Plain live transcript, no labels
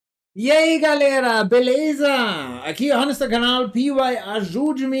E aí, galera, beleza? Aqui é o Hannes do canal PY,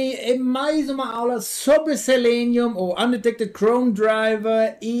 ajude-me em mais uma aula sobre Selenium, ou Undetected Chrome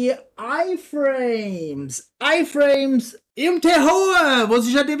Driver e iframes. Iframes e um terror!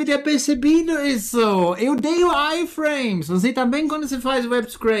 Você já deve ter percebido isso. Eu odeio iframes. Você também quando você faz web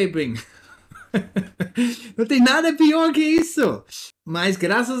scraping. Não tem nada pior que isso. Mas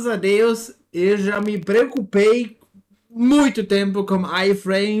graças a Deus eu já me preocupei muito tempo com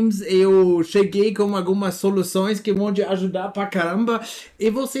iframes, eu cheguei com algumas soluções que vão te ajudar pra caramba e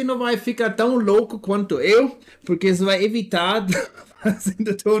você não vai ficar tão louco quanto eu, porque isso vai evitar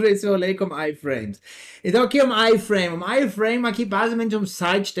fazendo todo esse rolê com iframes. Então aqui é um iframe. Um iframe aqui basicamente é um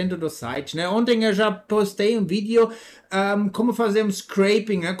site dentro do site, né? Ontem eu já postei um vídeo como fazer um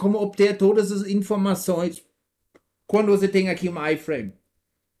scraping, né? Como obter todas as informações quando você tem aqui um iframe.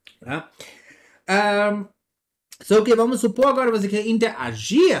 Tá? Só que vamos supor agora você quer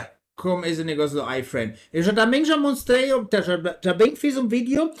interagir com esse negócio do iframe. Eu também já mostrei, eu também fiz um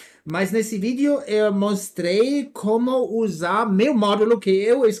vídeo, mas nesse vídeo eu mostrei como usar meu módulo que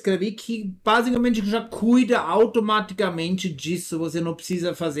eu escrevi, que basicamente já cuida automaticamente disso, você não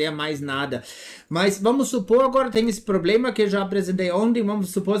precisa fazer mais nada. Mas vamos supor agora tem esse problema que eu já apresentei ontem, vamos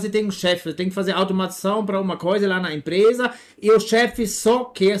supor você tem um chefe, você tem que fazer automação para uma coisa lá na empresa, e o chefe só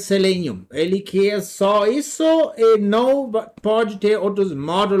quer Selenium. Ele quer só isso e não pode ter outros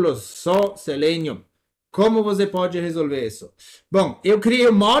módulos, só Selenium. Como você pode resolver isso? Bom, eu criei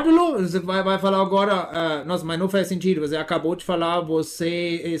um módulo, você vai falar agora, nossa, mas não faz sentido, você acabou de falar,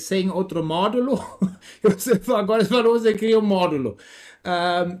 você sem outro módulo, agora você falou, você cria um módulo.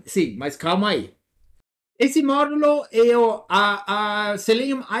 Sim, mas calma aí. Esse módulo é o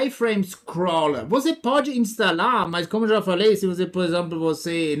a-selenium-iframes-crawler. Você pode instalar, mas como eu já falei, se você, por exemplo,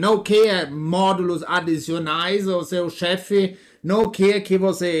 você não quer módulos adicionais, ou seu chefe não quer que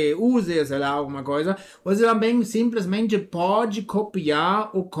você use, sei lá, alguma coisa, você também simplesmente pode copiar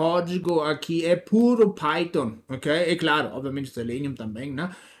o código aqui, é puro Python, ok? É claro, obviamente Selenium também,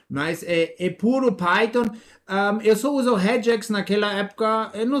 né? Mas é puro Python. Eu só uso regex naquela época,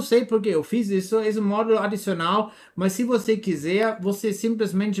 eu não sei porque eu fiz isso, é um módulo adicional, mas se você quiser, você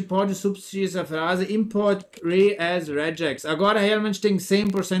simplesmente pode substituir essa frase import re as regex. Agora realmente tem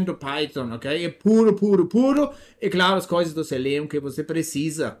 100% Python, ok? É puro, puro, puro. E claro, as coisas do Selenium que você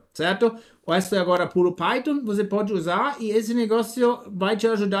precisa, certo? O resto é agora puro Python, você pode usar e esse negócio vai te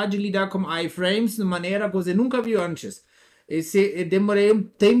ajudar a lidar com iframes de maneira que você nunca viu antes. Eu demorei um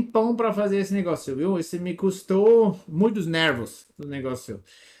tempão para fazer esse negócio, viu? Esse me custou muitos nervos, o negócio.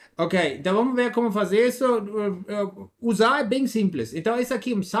 Ok, então vamos ver como fazer isso. Usar é bem simples. Então, esse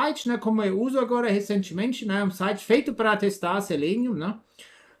aqui é um site, né? Como eu uso agora recentemente, né? Um site feito para testar Selenium, né?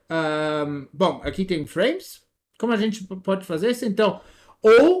 Bom, aqui tem frames. Como a gente pode fazer isso? Então,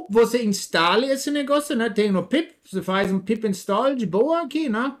 ou você instale esse negócio, né? Tem no pip, você faz um pip install de boa aqui,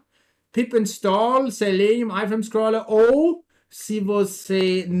 né? Pip install Selenium iframes-crawler, ou se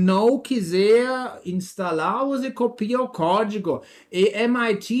você não quiser instalar, você copia o código. E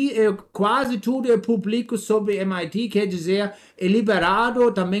MIT, quase tudo eu publico sobre MIT, quer dizer, é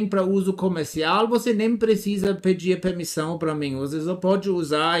liberado também para uso comercial, você nem precisa pedir permissão para mim, você só pode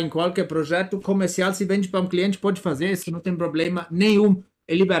usar em qualquer projeto comercial, se vende para um cliente, pode fazer, isso não tem problema nenhum.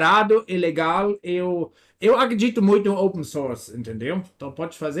 É liberado, é legal, eu acredito muito em open source, entendeu? Então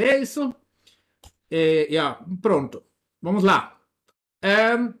pode fazer isso. Pronto. Vamos lá.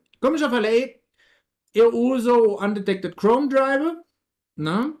 Como eu já falei, eu uso o Undetected Chrome Driver,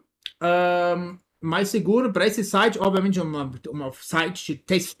 né? Mais seguro para esse site, obviamente uma site de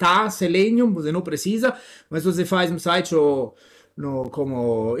testar Selenium, você não precisa, mas você faz um site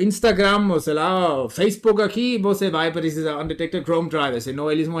como Instagram, ou sei lá, Facebook aqui, você vai precisar de Undetected Chrome Driver,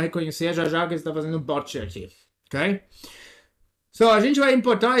 senão eles vão reconhecer já que você está fazendo um bot aqui, ok? So, a gente vai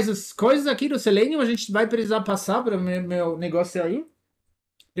importar essas coisas aqui do Selenium, a gente vai precisar passar para o meu negócio aí.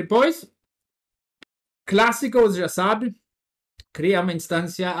 Depois, clássico, você já sabe, cria uma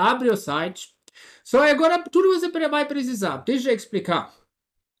instância, abre o site. Só agora tudo você vai precisar. Deixa eu explicar.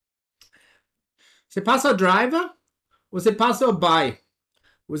 Você passa o driver, você passa o by,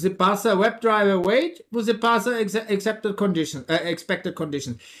 você passa WebDriver wait, você passa expected condition.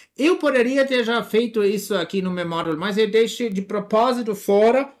 Eu poderia ter já feito isso aqui no meu módulo, mas eu deixei de propósito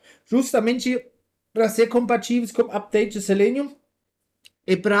fora, justamente para ser compatíveis com o update de Selenium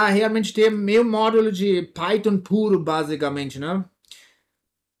e para realmente ter meu módulo de Python puro, basicamente, né?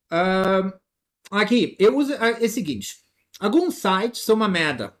 Aqui, eu uso é o seguinte. Alguns sites são uma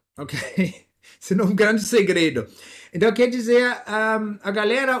merda, ok? Isso não é um grande segredo. Então, quer dizer, a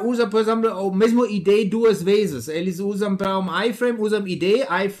galera usa, por exemplo, o mesmo ID duas vezes. Eles usam para um iframe, usam ID,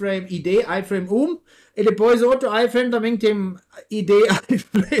 iframe 1, e depois outro iframe também tem ID,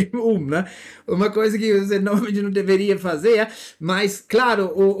 iframe 1, né? Uma coisa que você normalmente não deveria fazer, mas,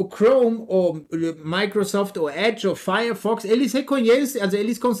 claro, o Chrome, o Microsoft, o Edge, o Firefox, eles reconhecem, also,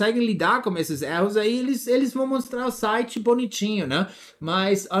 eles conseguem lidar com esses erros aí, eles vão mostrar o site bonitinho, né?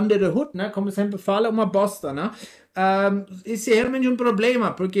 Mas under the hood, né? Como sempre fala, uma bosta, né? Esse é realmente um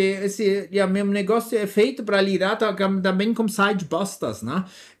problema, porque meu negócio é feito para lidar também com site bostas, né?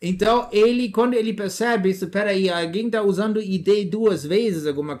 Então, quando ele percebe isso, peraí, alguém está usando ID duas vezes,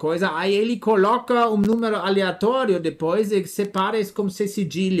 alguma coisa, aí ele coloca um número aleatório depois e separa isso como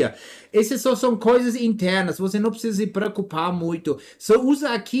cedilha. Essas só são coisas internas, você não precisa se preocupar muito. Só usa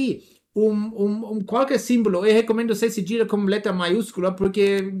aqui qualquer símbolo. Eu recomendo ser cedilha com letra maiúscula,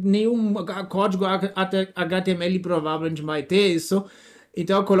 porque nenhum código HTML provavelmente vai ter isso.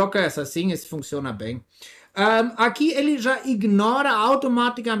 Então, coloca essa assim, isso funciona bem. Aqui ele já ignora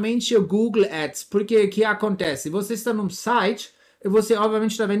automaticamente o Google Ads, porque o que acontece? Você está num site e você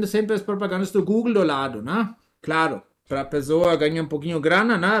obviamente está vendo sempre as propagandas do Google do lado, né? Claro, para a pessoa ganhar um pouquinho de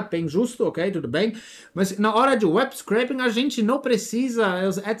grana, né? Bem justo, ok, tudo bem. Mas na hora de web scraping, a gente não precisa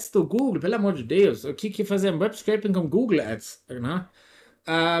os ads do Google, pelo amor de Deus. O que fazer web scraping com Google Ads, né?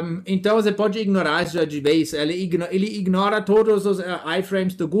 Então você pode ignorar isso de vez. Ele ignora todos os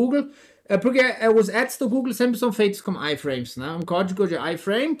iframes do Google, porque os ads do Google sempre são feitos com iframes, né? Um código de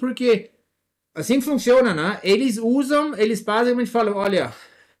iframe, porque assim funciona, né? Eles basicamente falam, olha,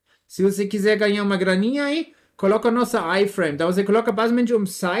 se você quiser ganhar uma graninha aí, coloca nossa iframe. Então você coloca basicamente um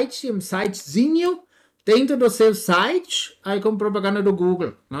sitezinho dentro do seu site, aí com propaganda do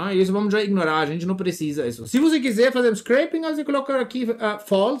Google, né? Isso vamos já ignorar, a gente não precisa isso. Se você quiser fazer um scraping, aí você coloca aqui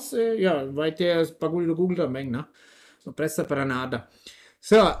false, vai ter os bagulho do Google também, né? Não presta para nada.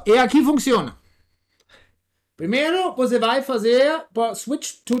 E aqui funciona. Primeiro, você vai fazer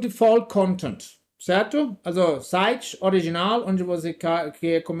switch to default content, certo? Also, site original, onde você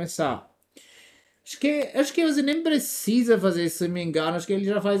quer começar. Acho que você nem precisa fazer isso, se me engano. Acho que ele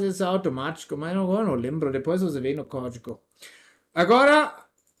já faz isso automático, mas eu não lembro. Depois você vê no código. Agora,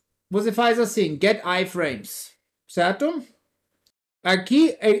 você faz assim, get iframes, certo?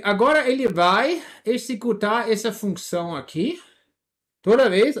 Aqui, agora ele vai executar essa função aqui. Toda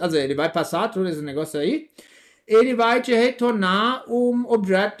vez, also ele vai passar todo esse negócio aí. Ele vai te retornar um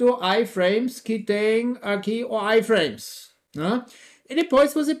objeto iframes que tem aqui o iframes, né? E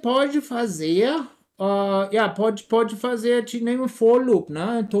depois você pode fazer, pode fazer nem um for loop,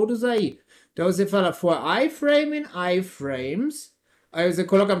 né? Todos aí. Então você fala for iframe in iframes. Aí você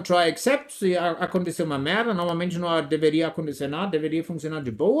coloca um try except se acontecer uma merda. Normalmente não deveria acontecer nada, deveria funcionar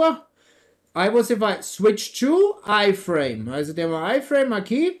de boa. Aí você vai switch to iframe. Aí você tem um iframe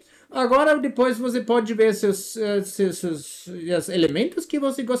aqui. Agora, depois você pode ver seus elementos que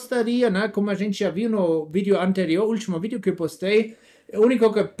você gostaria, né? Como a gente já viu no vídeo anterior, último vídeo que eu postei. O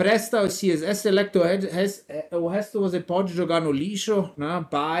único que presta é o CSS Selector, o resto você pode jogar no lixo, né?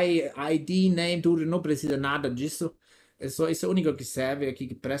 By, ID, name, tudo, não precisa nada disso. Isso é o único que serve aqui,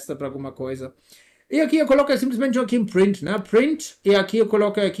 que presta para alguma coisa. E aqui eu coloco simplesmente aqui em print, né? Print, e aqui eu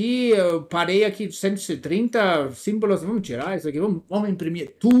coloco aqui, eu parei aqui 130 símbolos, vamos tirar isso aqui, vamos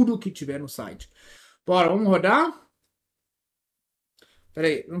imprimir tudo que tiver no site. Bora, vamos rodar.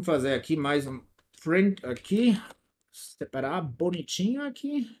 Peraí, vamos fazer aqui mais um print aqui, separar bonitinho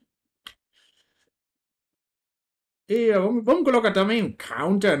aqui. E vamos colocar também um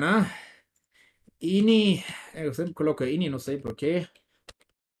counter, né? Ini, eu sempre coloco ini, não sei porquê.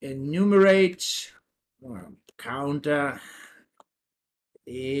 Enumerate, counter,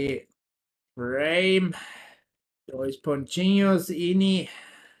 e frame, dois pontinhos, ini,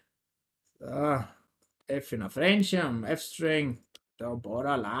 F na frente, um F-string, então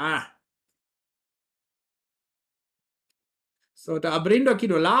bora lá. Tá abrindo aqui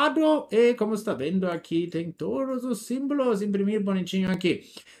do lado e como está vendo aqui tem todos os símbolos, imprimir bonitinho aqui.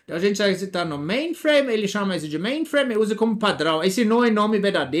 Então a gente está no mainframe, ele chama isso de mainframe e usa como padrão. Esse não é nome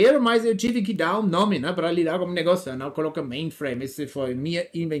verdadeiro, mas eu tive que dar um nome, né, para lidar com o negócio. Não coloca mainframe, essa foi minha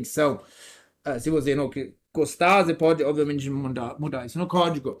invenção. Se você não gostar, você pode obviamente mudar isso no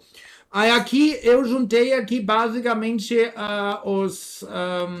código. Aí aqui eu juntei aqui basicamente os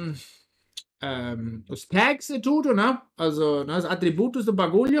tags e tudo, né? Also, os atributos do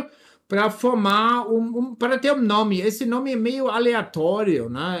bagulho para formar para ter um nome. Esse nome é meio aleatório,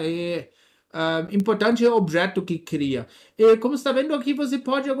 né? Importante é o objeto que cria. E como está vendo aqui, você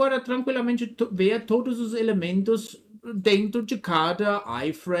pode agora tranquilamente ver todos os elementos dentro de cada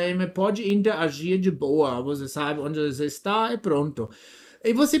iframe, pode interagir de boa, você sabe onde você está e pronto.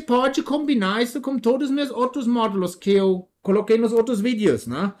 E você pode combinar isso com todos os meus outros módulos que eu coloquei nos outros vídeos,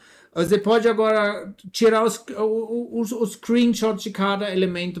 né? Você pode agora tirar os screenshots de cada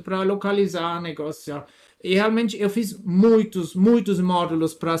elemento para localizar o negócio. E realmente eu fiz muitos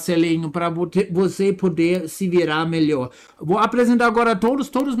módulos para Selenium, para você poder se virar melhor. Vou apresentar agora todos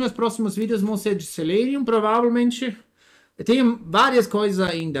os meus próximos vídeos vão ser de Selenium, provavelmente. Eu tenho várias coisas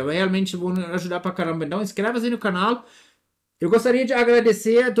ainda, realmente vou ajudar para caramba. Então inscreva-se no canal. Eu gostaria de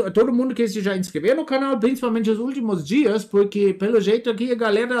agradecer a todo mundo que se já inscreveu no canal, principalmente nos últimos dias, porque pelo jeito aqui a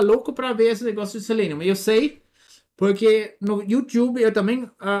galera é louca para ver esse negócio de Selenium. Eu sei, porque no YouTube eu também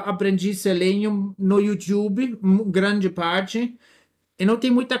aprendi Selenium no YouTube, grande parte, e não tem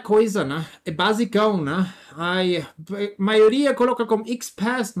muita coisa, né? É basicão, né? A maioria coloca como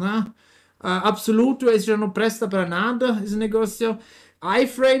XPath, né? Absoluto, esse já não presta para nada, esse negócio.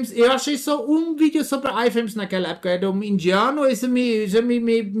 Iframes, eu achei só um vídeo sobre iframes naquela época, era um indiano, esse me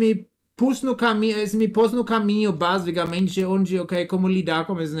pôs no caminho, basicamente, onde eu quero como lidar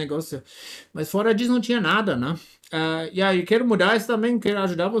com esse negócio. Mas fora disso não tinha nada, né? Eu quero mudar isso também, quero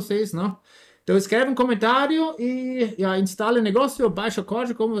ajudar vocês, né? Então escreve um comentário e instale o negócio, baixa o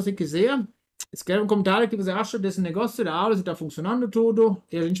código como você quiser. Escreve um comentário o que você acha desse negócio da aula, se está funcionando tudo.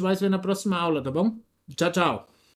 E a gente vai se ver na próxima aula, tá bom? Tchau, tchau.